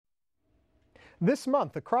This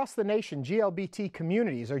month, across the nation, GLBT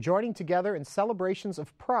communities are joining together in celebrations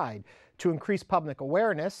of pride to increase public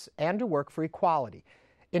awareness and to work for equality.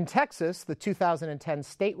 In Texas, the 2010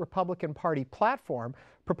 state Republican Party platform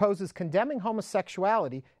proposes condemning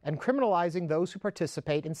homosexuality and criminalizing those who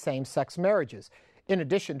participate in same-sex marriages, in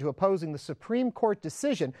addition to opposing the Supreme Court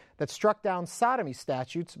decision that struck down sodomy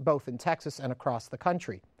statutes both in Texas and across the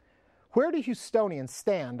country. Where do Houstonians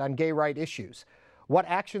stand on gay rights issues? What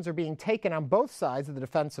actions are being taken on both sides of the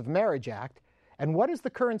Defense of Marriage Act? And what is the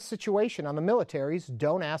current situation on the military's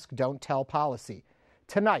Don't Ask, Don't Tell policy?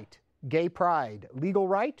 Tonight, gay pride, legal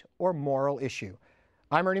right or moral issue?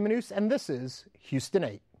 I'm Ernie Manous, and this is Houston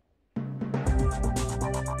 8.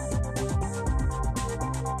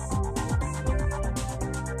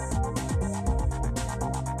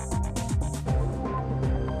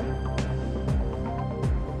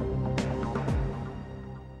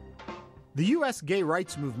 The U.S. gay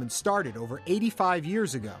rights movement started over 85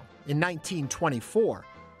 years ago, in 1924,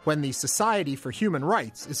 when the Society for Human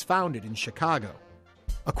Rights is founded in Chicago.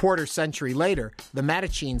 A quarter century later, the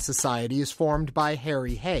Mattachine Society is formed by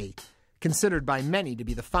Harry Hay, considered by many to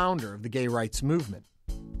be the founder of the gay rights movement.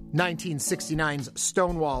 1969's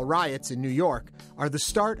Stonewall riots in New York are the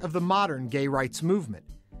start of the modern gay rights movement.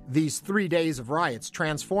 These 3 days of riots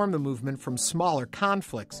transformed the movement from smaller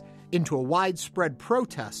conflicts into a widespread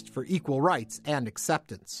protest for equal rights and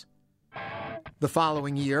acceptance. The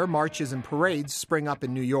following year, marches and parades spring up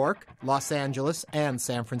in New York, Los Angeles, and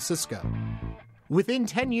San Francisco. Within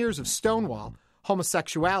 10 years of Stonewall,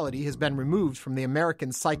 homosexuality has been removed from the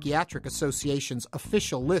American Psychiatric Association's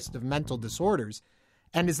official list of mental disorders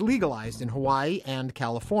and is legalized in Hawaii and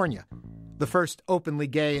California. The first openly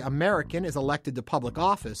gay American is elected to public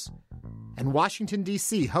office, and Washington,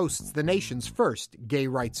 D.C. hosts the nation's first gay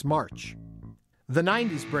rights march. The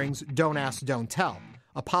 90s brings Don't Ask, Don't Tell,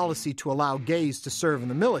 a policy to allow gays to serve in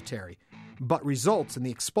the military, but results in the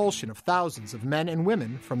expulsion of thousands of men and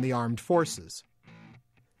women from the armed forces.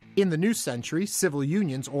 In the new century, civil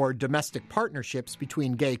unions or domestic partnerships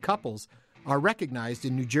between gay couples are recognized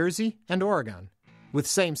in New Jersey and Oregon, with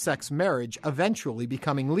same-sex marriage eventually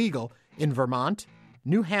becoming legal in Vermont,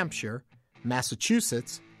 New Hampshire,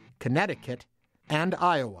 Massachusetts, Connecticut, and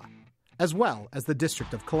Iowa, as well as the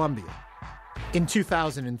District of Columbia. In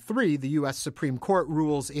 2003, the U.S. Supreme Court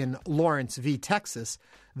rules in Lawrence v. Texas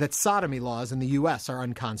that sodomy laws in the U.S. are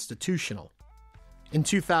unconstitutional. In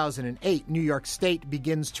 2008, New York State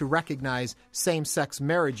begins to recognize same-sex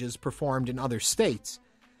marriages performed in other states,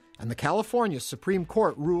 and the California Supreme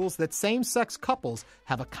Court rules that same-sex couples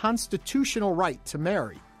have a constitutional right to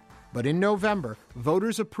marry. But in November,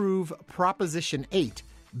 voters approve Proposition 8,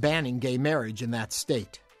 banning gay marriage in that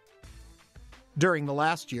state. During the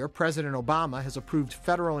last year, President Obama has approved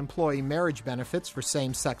federal employee marriage benefits for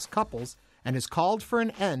same-sex couples and has called for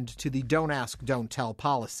an end to the Don't Ask, Don't Tell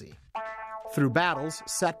policy. Through battles,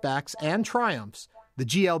 setbacks, and triumphs, the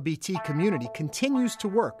GLBT community continues to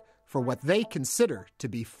work for what they consider to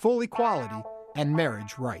be full equality and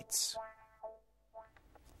marriage rights.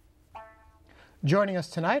 Joining us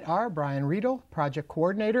tonight are Brian Riedel, Project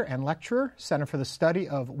Coordinator and Lecturer, Center for the Study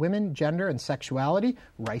of Women, Gender, and Sexuality,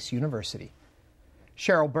 Rice University.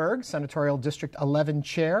 Sheryl Berg, Senatorial District 11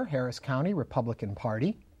 Chair, Harris County, Republican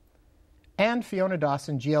Party. And Fiona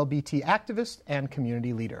Dawson, GLBT activist and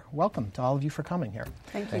community leader. Welcome to all of you for coming here.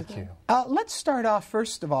 Thank you. Let's start off,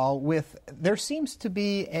 first of all, with there seems to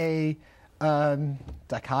be a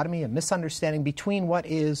dichotomy, a misunderstanding between what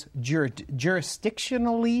is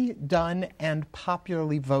jurisdictionally done and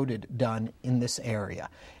popularly voted done in this area.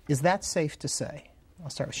 Is that safe to say? I'll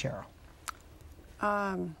start with Sheryl.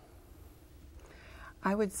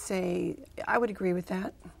 I would say, I would agree with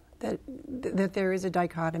that there is a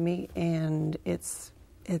dichotomy, and it's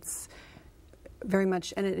very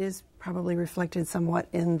much, and it is probably reflected somewhat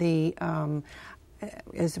in the,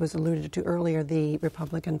 as was alluded to earlier, the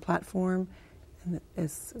Republican platform,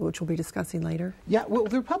 which we'll be discussing later. Yeah, well,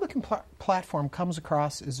 the Republican platform comes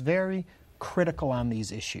across as very critical on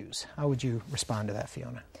these issues. How would you respond to that,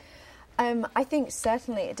 Fiona? I think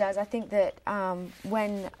certainly it does. I think that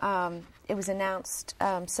when it was announced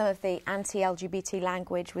some of the anti-LGBT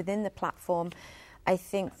language within the platform, I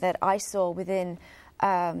think that I saw within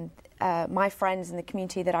my friends in the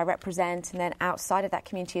community that I represent, and then outside of that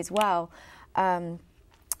community as well,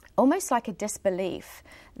 almost like a disbelief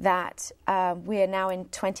that we are now in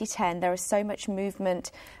 2010. There is so much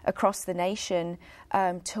movement across the nation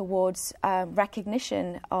towards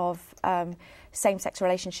recognition of same-sex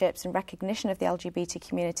relationships and recognition of the LGBT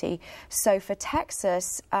community. So for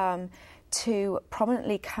Texas to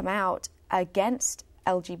prominently come out against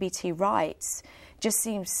LGBT rights just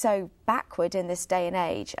seems so backward in this day and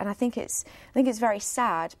age. And I think it's very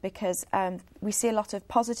sad, because we see a lot of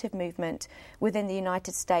positive movement within the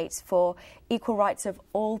United States for equal rights of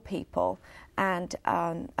all people. And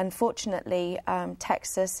unfortunately,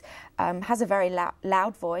 Texas has a very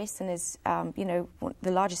loud voice and is,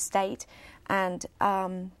 the largest state. And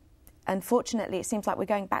unfortunately, it seems like we're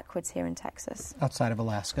going backwards here in Texas. Outside of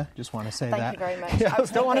Alaska, just want to say Thank that. you very much. Yeah,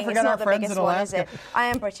 don't want to forget our friends in Alaska. One, is it? I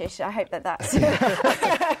am British. I hope that's...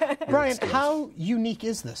 Brian, how unique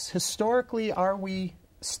is this? Historically, are we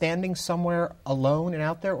standing somewhere alone and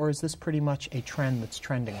out there, or is this pretty much a trend that's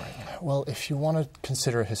trending right now? Well, if you want to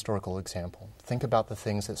consider a historical example, think about the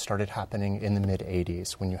things that started happening in the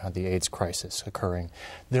mid-'80s when you had the AIDS crisis occurring.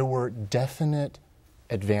 There were definite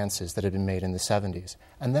advances that had been made in the 70s.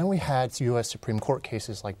 And then we had U.S. Supreme Court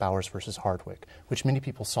cases like Bowers versus Hardwick, which many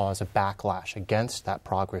people saw as a backlash against that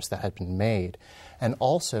progress that had been made, and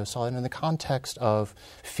also saw it in the context of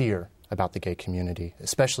fear about the gay community,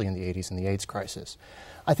 especially in the 80s and the AIDS crisis.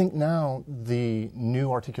 I think now the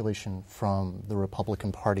new articulation from the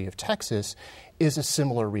Republican Party of Texas is a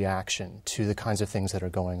similar reaction to the kinds of things that are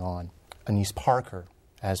going on. Annise Parker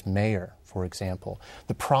as mayor, for example,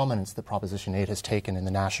 the prominence that Proposition 8 has taken in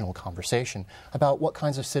the national conversation about what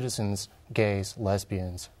kinds of citizens gays,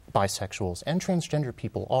 lesbians, bisexuals, and transgender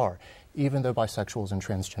people are, even though bisexuals and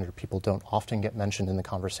transgender people don't often get mentioned in the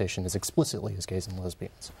conversation as explicitly as gays and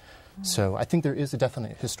lesbians. So I think there is a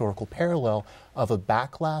definite historical parallel of a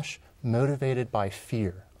backlash motivated by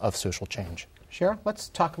fear of social change. Sheryl, let's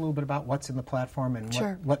talk a little bit about what's in the platform and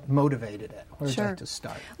what motivated it. Where would you like to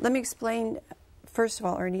start? Let me explain, first of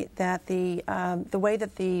all, Ernie, that the way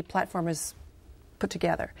that the platform is put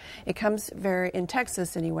together. It comes in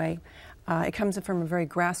Texas anyway, it comes from a very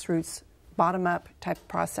grassroots, bottom-up type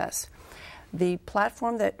process. The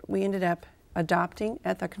platform that we ended up adopting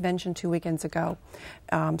at the convention 2 weekends ago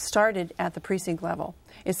started at the precinct level.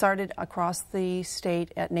 It started across the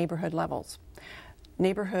state at neighborhood levels.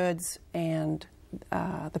 Neighborhoods and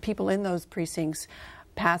the people in those precincts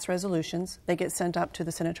pass resolutions. They get sent up to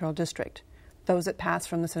the senatorial district. Those that pass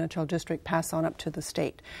from the senatorial district pass on up to the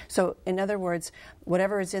state. So, in other words,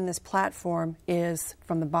 whatever is in this platform is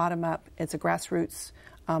from the bottom up. It's a grassroots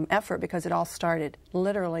effort, because it all started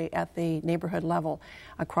literally at the neighborhood level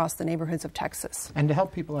across the neighborhoods of Texas. And to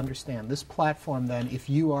help people understand, this platform then, if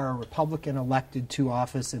you are a Republican elected to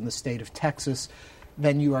office in the state of Texas,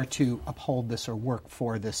 then you are to uphold this or work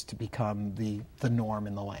for this to become the norm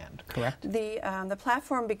in the land, correct? The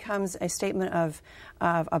platform becomes a statement of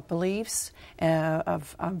beliefs,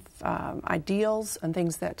 of ideals, and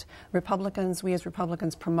things that we as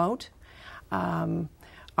Republicans promote.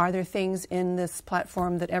 Are there things in this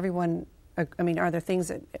platform that are there things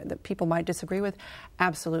that people might disagree with?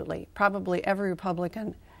 Absolutely. Probably every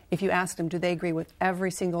Republican, if you ask them, do they agree with every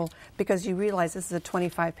single, because you realize this is a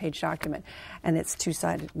 25-page document, and it's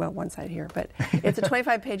two-sided, well, one side here, but it's a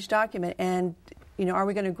 25-page document, and, are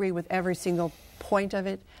we going to agree with every single point of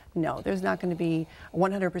it? No, there's not going to be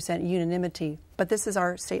 100% unanimity, but this is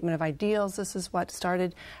our statement of ideals. This is what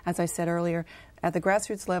started, as I said earlier, at the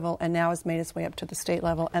grassroots level, and now has made its way up to the state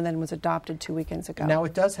level, and then was adopted 2 weekends ago. Now,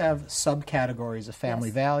 it does have subcategories of family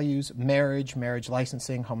values: marriage, marriage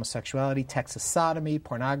licensing, homosexuality, Texas sodomy,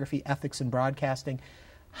 pornography, ethics in broadcasting.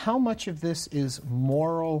 How much of this is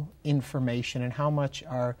moral information, and how much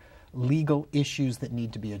are legal issues that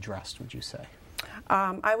need to be addressed, would you say?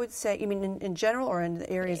 I would say, you mean in general, or in the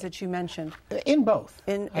areas that you mentioned? In both.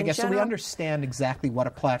 In I guess general, so we understand exactly what a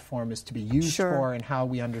platform is to be used for and how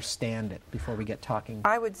we understand it before we get talking.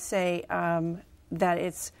 I would say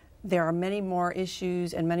that there are many more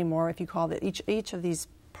issues and many more, if you call it, each of these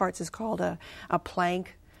parts is called a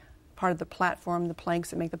plank, part of the platform, the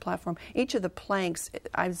planks that make the platform. Each of the planks,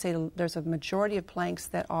 I would say there's a majority of planks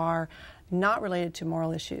that are not related to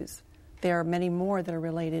moral issues. There are many more that are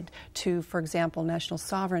related to, for example, national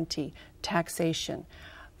sovereignty, taxation,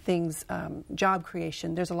 things, job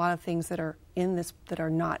creation. There's a lot of things that are in this that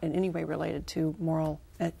are not in any way related to moral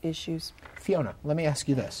issues. Fiona, let me ask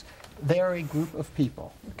you this. They are a group of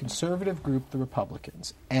people, a conservative group, the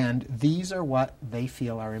Republicans, and these are what they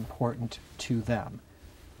feel are important to them.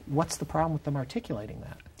 What's the problem with them articulating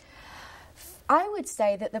that? I would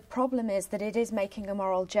say that the problem is that it is making a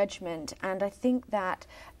moral judgment, and I think that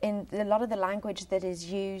in a lot of the language that is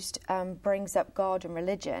used brings up God and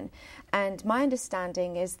religion. And my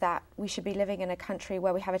understanding is that we should be living in a country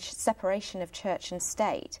where we have a separation of church and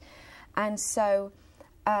state. And so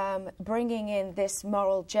bringing in this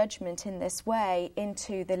moral judgment in this way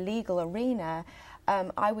into the legal arena,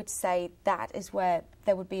 I would say that is where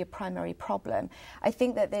there would be a primary problem. I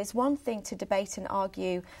think that there's one thing to debate and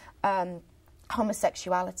argue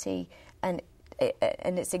homosexuality and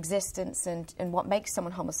its existence and what makes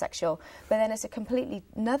someone homosexual. But then it's a completely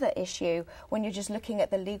another issue when you're just looking at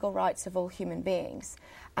the legal rights of all human beings.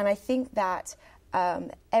 And I think that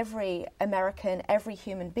every American, every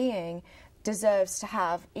human being deserves to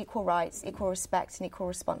have equal rights, equal respect, and equal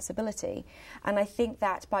responsibility. And I think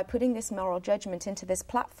that by putting this moral judgment into this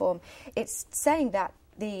platform, it's saying that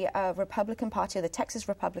the Republican Party, or the Texas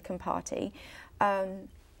Republican Party,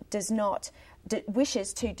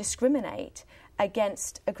 wishes to discriminate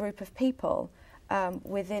against a group of people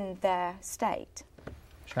within their state.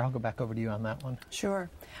 Sheryl, I'll go back over to you on that one. Sure.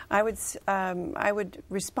 I would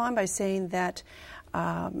respond by saying that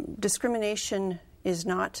discrimination is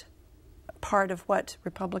not part of what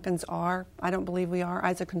Republicans are. I don't believe we are.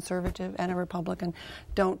 As a conservative and a Republican,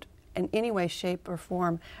 don't in any way, shape, or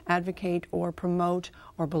form advocate or promote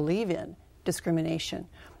or believe in discrimination.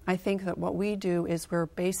 I think that what we do is we're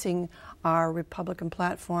basing our Republican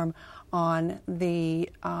platform on the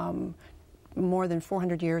more than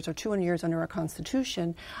 400 years or 200 years under our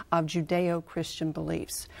Constitution of Judeo-Christian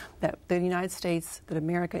beliefs. That the United States, that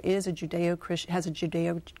America is has a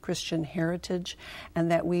Judeo-Christian heritage, and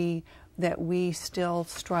that we still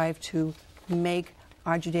strive to make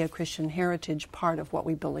our Judeo-Christian heritage part of what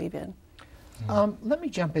we believe in. Let me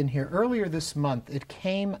jump in here. Earlier this month, it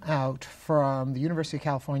came out from the University of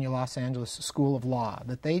California, Los Angeles School of Law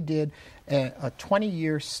that they did a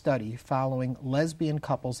 20-year study following lesbian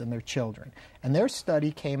couples and their children. And their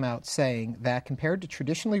study came out saying that compared to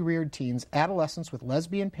traditionally reared teens, adolescents with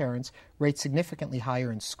lesbian parents rate significantly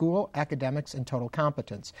higher in school, academics, and total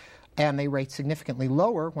competence. And they rate significantly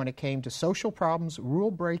lower when it came to social problems,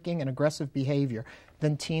 rule breaking, and aggressive behavior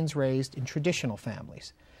than teens raised in traditional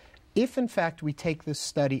families. If, in fact, we take this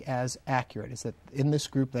study as accurate, is that in this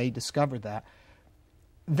group they discovered that,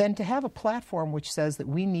 then to have a platform which says that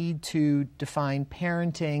we need to define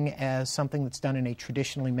parenting as something that's done in a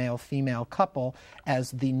traditionally male-female couple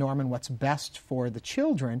as the norm and what's best for the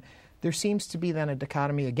children, there seems to be then a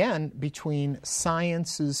dichotomy again between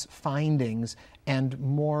science's findings and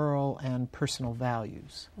moral and personal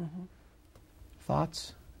values. Mm-hmm.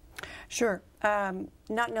 Thoughts? Sure.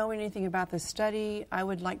 Not knowing anything about this study, I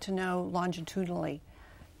would like to know longitudinally.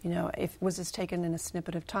 Was this taken in a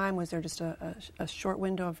snippet of time? Was there just a short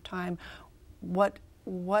window of time? What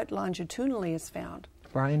longitudinally is found?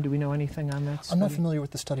 Brian, do we know anything on that study? I'm not familiar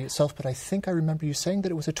with the study itself, but I think I remember you saying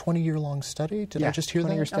that it was a 20-year-long study. Did I just hear that?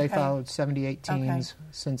 20 years. They followed 78 teens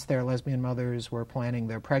since their lesbian mothers were planning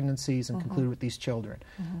their pregnancies and concluded with these children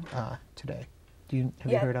today.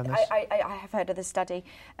 Have you heard on this? I have heard of the study,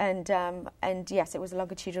 and yes, it was a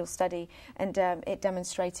longitudinal study, and it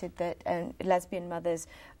demonstrated that lesbian mothers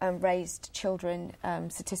raised children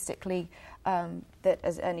statistically that,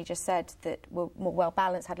 as Ernie just said, that were more well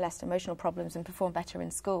balanced, had less emotional problems, and performed better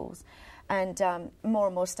in schools. And more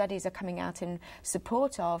and more studies are coming out in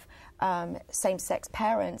support of same-sex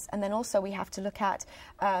parents. And then also we have to look at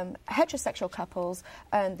heterosexual couples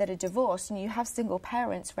that are divorced, and you have single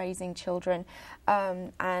parents raising children.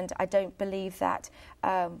 And I don't believe that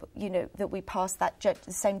that we pass that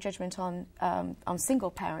the same judgment on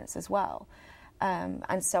single parents as well.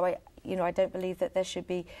 And so I don't believe that there should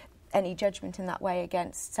be any judgment in that way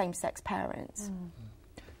against same-sex parents. Mm.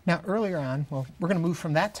 Now, earlier on, we're going to move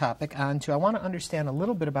from that topic on to I want to understand a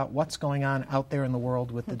little bit about what's going on out there in the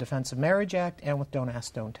world with the Defense of Marriage Act and with Don't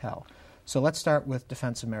Ask, Don't Tell. So let's start with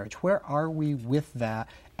Defense of Marriage. Where are we with that?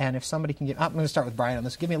 And if somebody can I'm going to start with Brian on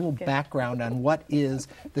this. Give me a little background on what is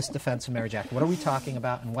this Defense of Marriage Act. What are we talking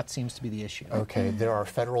about, and what seems to be the issue? Okay, there are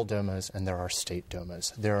federal DOMAs and there are state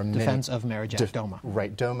DOMAs. There are Defense of Marriage Act, DOMA.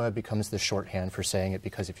 Right, DOMA becomes the shorthand for saying it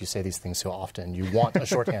because if you say these things so often, you want a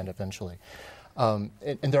shorthand eventually. And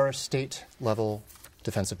there are state-level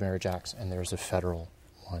Defense of Marriage Acts, and there's a federal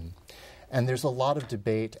one. And there's a lot of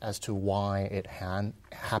debate as to why it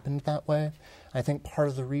happened that way. I think part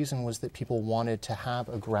of the reason was that people wanted to have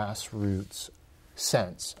a grassroots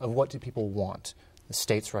sense of what do people want, the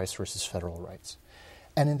states' rights versus federal rights.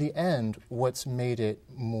 And in the end, what's made it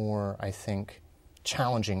more, I think,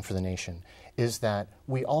 challenging for the nation is that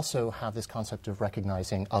we also have this concept of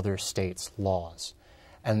recognizing other states' laws.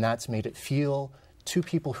 And that's made it feel to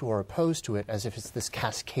people who are opposed to it as if it's this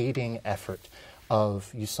cascading effort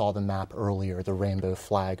of, you saw the map earlier, the rainbow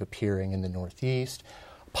flag appearing in the Northeast,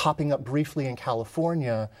 popping up briefly in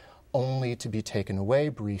California, only to be taken away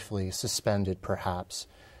briefly, suspended perhaps.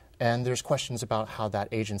 And there's questions about how that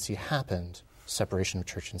agency happened, separation of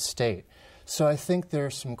church and state. So I think there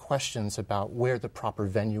are some questions about where the proper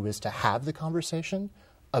venue is to have the conversation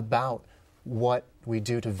about what we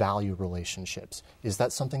do to value relationships. Is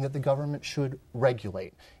that something that the government should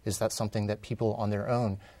regulate? Is that something that people on their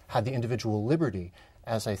own have the individual liberty,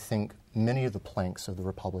 as I think many of the planks of the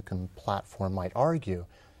Republican platform might argue,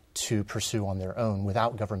 to pursue on their own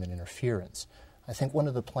without government interference? I think one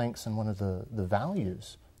of the planks and one of the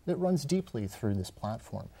values that runs deeply through this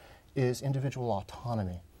platform is individual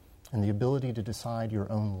autonomy and the ability to decide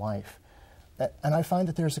your own life. And I find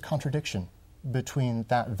that there's a contradiction between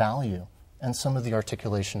that value and some of the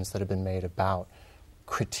articulations that have been made about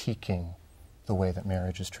critiquing the way that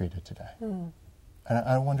marriage is treated today. And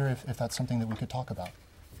I wonder if that's something that we could talk about.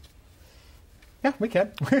 Yeah, we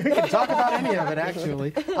can. We can talk about any of it,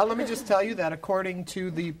 actually. Let me just tell you that according to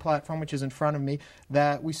the platform, which is in front of me,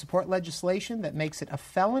 that we support legislation that makes it a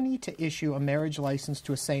felony to issue a marriage license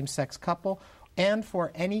to a same-sex couple and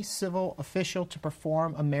for any civil official to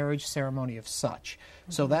perform a marriage ceremony of such.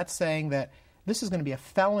 So that's saying that this is going to be a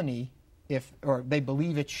felony or they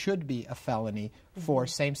believe it should be a felony for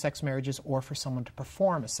same-sex marriages or for someone to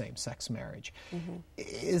perform a same-sex marriage.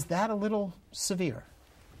 Is that a little severe?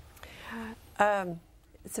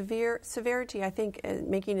 Severity, I think,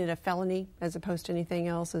 making it a felony as opposed to anything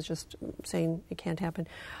else is just saying it can't happen.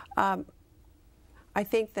 I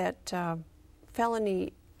think that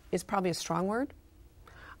felony is probably a strong word.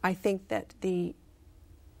 I think that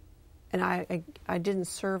and I didn't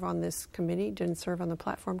serve on this committee, didn't serve on the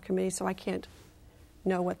platform committee, so I can't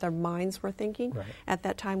know what their minds were thinking at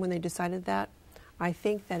that time when they decided that. I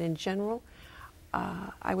think that in general,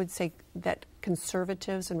 I would say that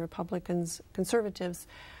conservatives and conservatives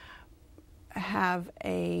have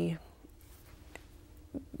the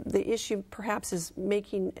issue perhaps is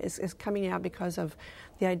coming out because of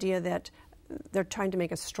the idea that they're trying to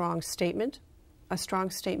make a strong statement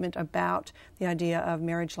about the idea of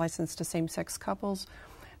marriage license to same-sex couples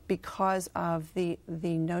because of the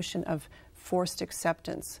notion of forced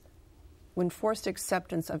acceptance. When forced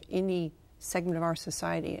acceptance of any segment of our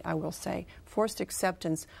society, I will say, forced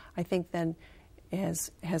acceptance, I think then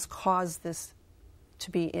has caused this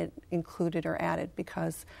to be included or added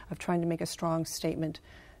because of trying to make a strong statement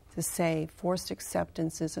to say forced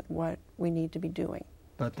acceptance isn't what we need to be doing.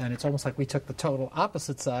 But then it's almost like we took the total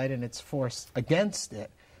opposite side and it's forced against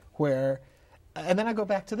it, and then I go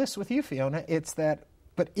back to this with you, Fiona, it's that,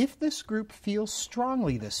 but if this group feels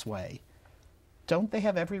strongly this way, don't they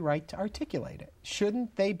have every right to articulate it?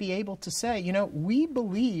 Shouldn't they be able to say, we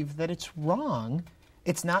believe that it's wrong.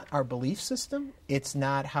 It's not our belief system. It's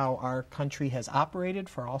not how our country has operated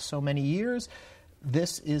for so many years.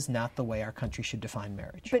 This is not the way our country should define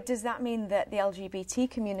marriage. But does that mean that the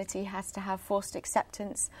LGBT community has to have forced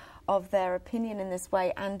acceptance of their opinion in this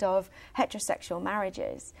way and of heterosexual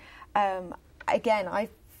marriages? Again, I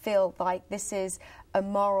feel like this is a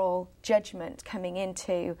moral judgment coming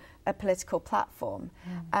into a political platform.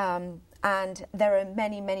 And there are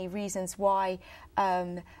many, many reasons why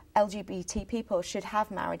LGBT people should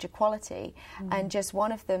have marriage equality, and just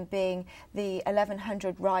one of them being the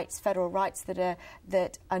 1,100 rights, federal rights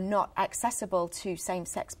that are not accessible to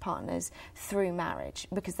same-sex partners through marriage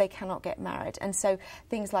because they cannot get married. And so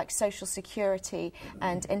things like social security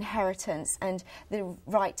and inheritance and the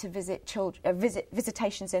right to visit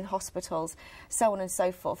visitations in hospitals, so on and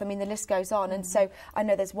so forth. I mean, the list goes on. And so I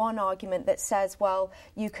know there's one argument that says, well,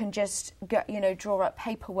 you can just draw up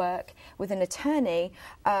paperwork with an attorney.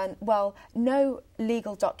 Well, no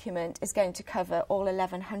legal document is going to cover all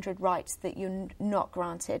 1,100 rights that you're not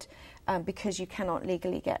granted because you cannot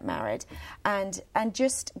legally get married. And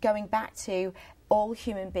just going back to all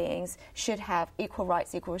human beings should have equal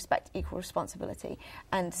rights, equal respect, equal responsibility.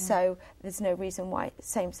 And so there's no reason why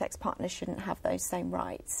same-sex partners shouldn't have those same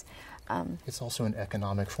rights. It's also an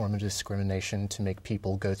economic form of discrimination to make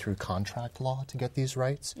people go through contract law to get these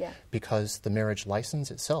rights, because the marriage license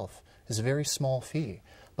itself is a very small fee,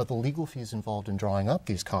 but the legal fees involved in drawing up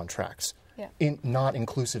these contracts, not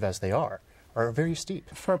inclusive as they are very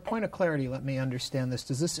steep. For a point of clarity, let me understand this.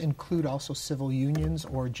 Does this include also civil unions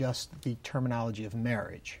or just the terminology of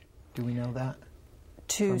marriage? Do we know that?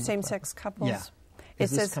 To same-sex couples? Yeah.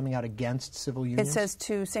 Is this coming out against civil unions? It says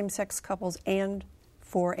to same-sex couples and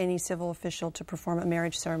for any civil official to perform a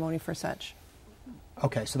marriage ceremony for such.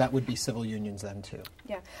 Okay, so that would be civil unions then too.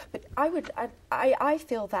 Yeah, but I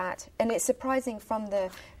feel that, and it's surprising from the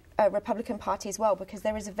Republican Party as well, because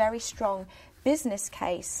there is a very strong business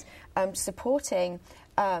case supporting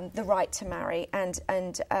the right to marry and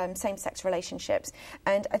same-sex relationships.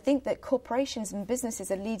 And I think that corporations and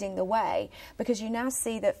businesses are leading the way, because you now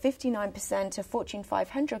see that 59% of Fortune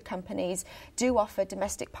 500 companies do offer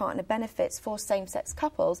domestic partner benefits for same-sex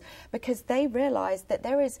couples, because they realise that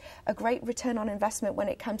there is a great return on investment when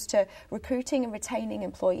it comes to recruiting and retaining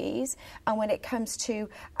employees, and when it comes to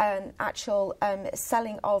actual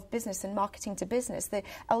selling of business and marketing to business. The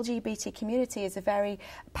LGBT community is a very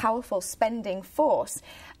powerful spending force,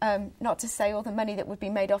 not to say all the money that would be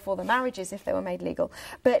made off all the marriages if they were made legal,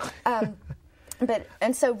 but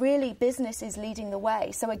and so really business is leading the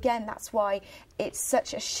way. So again, that's why it's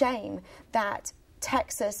such a shame that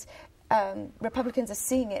Texas Republicans are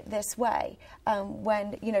seeing it this way,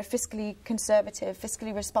 when, you know, fiscally conservative,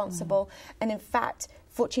 fiscally responsible, and in fact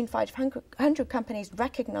Fortune 500 companies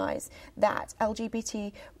recognise that the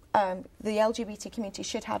LGBT community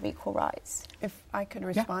should have equal rights. If I could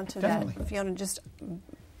respond to definitely. that, Fiona,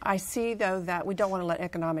 I see, though, that we don't want to let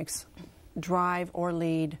economics drive or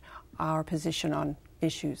lead our position on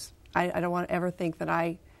issues. I don't want to ever think that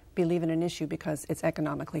I believe in an issue because it's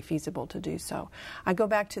economically feasible to do so. I go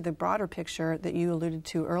back to the broader picture that you alluded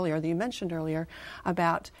to earlier, that you mentioned earlier,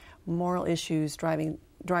 about moral issues driving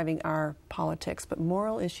our politics. But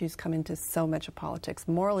moral issues come into so much of politics.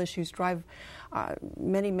 Moral issues drive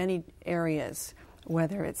many areas,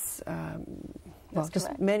 whether it's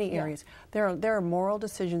just many areas. There are moral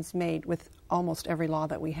decisions made with almost every law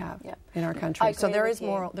that we have in our country. So there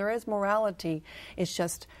is morality. It's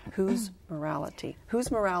just whose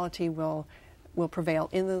morality will prevail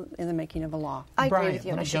in the making of a law. I Brian, agree with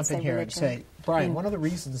you. let me jump in here and say, Brian, one of the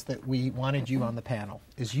reasons that we wanted you on the panel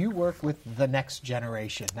is you work with the next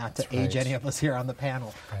generation, not to age any of us here on the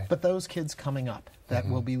panel, but those kids coming up that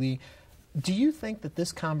will be. Do you think that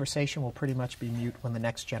this conversation will pretty much be mute when the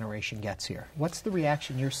next generation gets here? What's the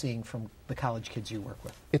reaction you're seeing from the college kids you work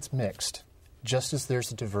with? It's mixed. Just as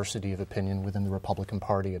there's a diversity of opinion within the Republican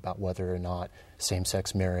Party about whether or not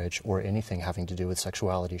same-sex marriage or anything having to do with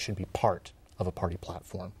sexuality should be part of a party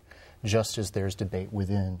platform, just as there's debate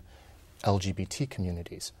within LGBT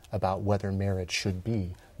communities about whether marriage should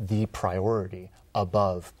be the priority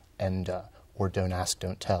above ENDA or Don't Ask,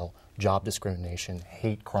 Don't Tell, job discrimination,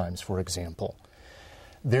 hate crimes, for example.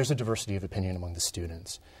 There's a diversity of opinion among the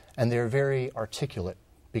students, and they're very articulate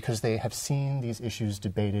because they have seen these issues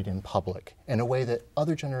debated in public in a way that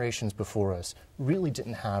other generations before us really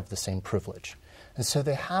didn't have the same privilege. And so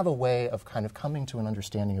they have a way of kind of coming to an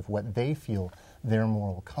understanding of what they feel their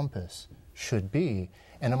moral compass should be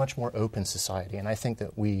in a much more open society. And I think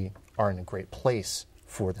that we are in a great place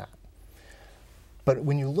for that. But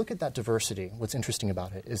when you look at that diversity, what's interesting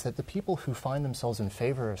about it is that the people who find themselves in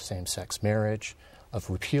favor of same-sex marriage, of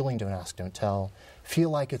repealing Don't Ask, Don't Tell, feel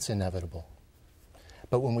like it's inevitable.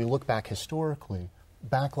 But when we look back historically,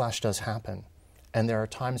 backlash does happen. And there are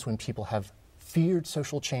times when people have feared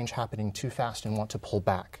social change happening too fast and want to pull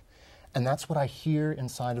back. And that's what I hear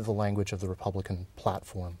inside of the language of the Republican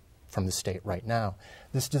platform from the state right now,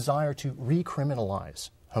 this desire to recriminalize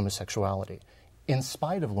homosexuality, in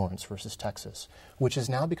spite of Lawrence versus Texas, which has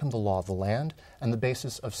now become the law of the land and the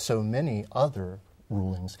basis of so many other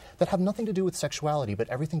rulings that have nothing to do with sexuality, but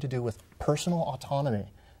everything to do with personal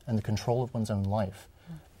autonomy and the control of one's own life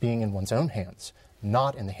being in one's own hands,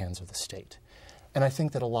 not in the hands of the state. And I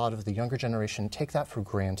think that a lot of the younger generation take that for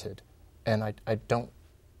granted, and I don't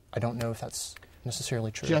know if that's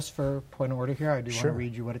necessarily true. Just for point of order here, I do want to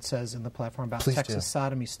read you what it says in the platform about Texas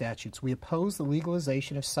sodomy statutes. We oppose the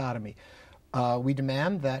legalization of sodomy. We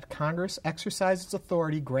demand that Congress exercise its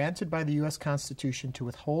authority granted by the U.S. Constitution to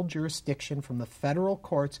withhold jurisdiction from the federal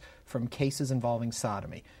courts from cases involving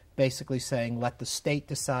sodomy. Basically saying let the state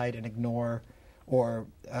decide and ignore or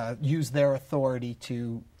use their authority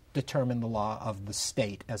to determine the law of the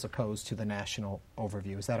state as opposed to the national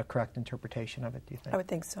overview. Is that a correct interpretation of it, do you think? I would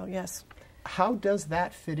think so, yes. How does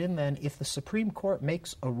that fit in then if the Supreme Court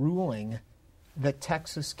makes a ruling that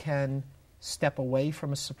Texas can step away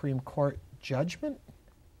from a Supreme Court judgment?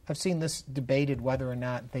 I've seen this debated whether or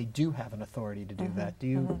not they do have an authority to do that. Do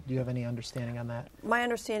you have any understanding on that? My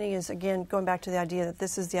understanding is, again, going back to the idea that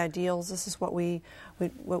this is the ideals, this is what we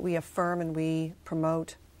affirm and we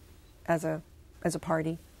promote as a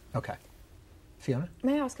party. Okay. Fiona?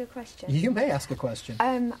 May I ask a question? You may ask a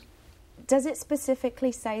question. Does it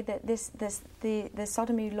specifically say that the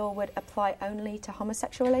sodomy law would apply only to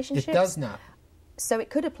homosexual relationships? It does not. So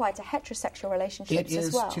it could apply to heterosexual relationships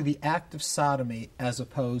as well? It is to the act of sodomy as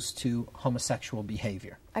opposed to homosexual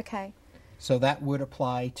behavior. Okay. So that would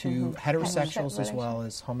apply to heterosexuals as well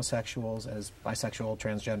as homosexuals, as bisexual,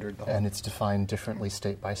 transgendered. And it's defined differently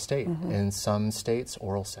state by state. In some states,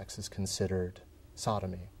 oral sex is considered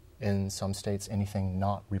sodomy. In some states, anything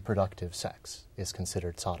not reproductive sex is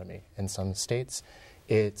considered sodomy. In some states,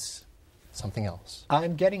 it's something else.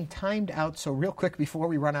 I'm getting timed out, so real quick before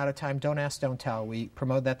we run out of time, don't ask, don't tell. We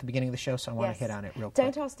promoted that at the beginning of the show, so I want to hit on it real quick.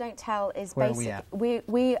 Don't ask, don't tell is Where basic. are we at?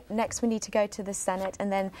 We next we need to go to the Senate, and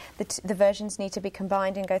then the versions need to be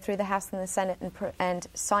combined and go through the House and the Senate and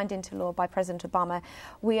signed into law by President Obama.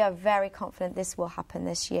 We are very confident this will happen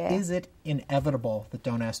this year. Is it inevitable that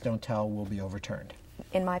don't ask, don't tell will be overturned?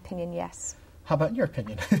 In my opinion, yes. How about in your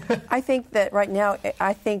opinion? I think that right now,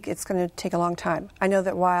 I think it's going to take a long time. I know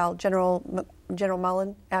that while Admiral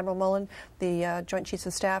Mullen, the Joint Chiefs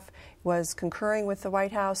of Staff, was concurring with the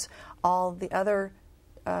White House, all the other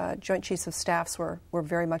Joint Chiefs of Staffs were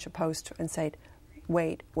very much opposed and said,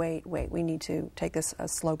 wait, we need to take this a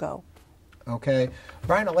slow go. Okay.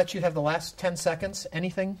 Brian, I'll let you have the last 10 seconds.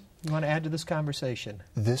 Anything you want to add to this conversation?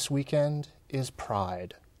 This weekend is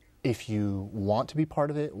Pride. If you want to be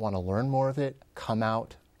part of it, want to learn more of it, come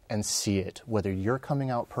out and see it. Whether you're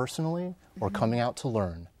coming out personally or coming out to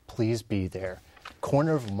learn, please be there.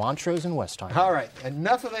 Corner of Montrose and Westheimer. All right,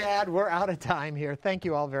 enough of the ad. We're out of time here. Thank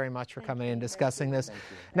you all very much for coming in and discussing this.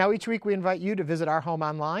 Now, each week we invite you to visit our home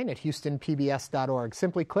online at HoustonPBS.org.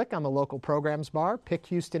 Simply click on the local programs bar, pick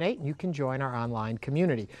Houston 8, and you can join our online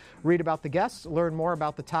community. Read about the guests, learn more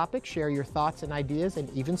about the topic, share your thoughts and ideas, and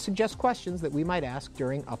even suggest questions that we might ask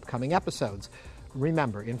during upcoming episodes.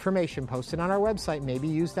 Remember, information posted on our website may be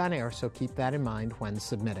used on air, so keep that in mind when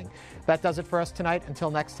submitting. That does it for us tonight.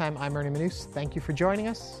 Until next time, I'm Ernie Manous. Thank you for joining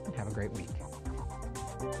us, and have a great week.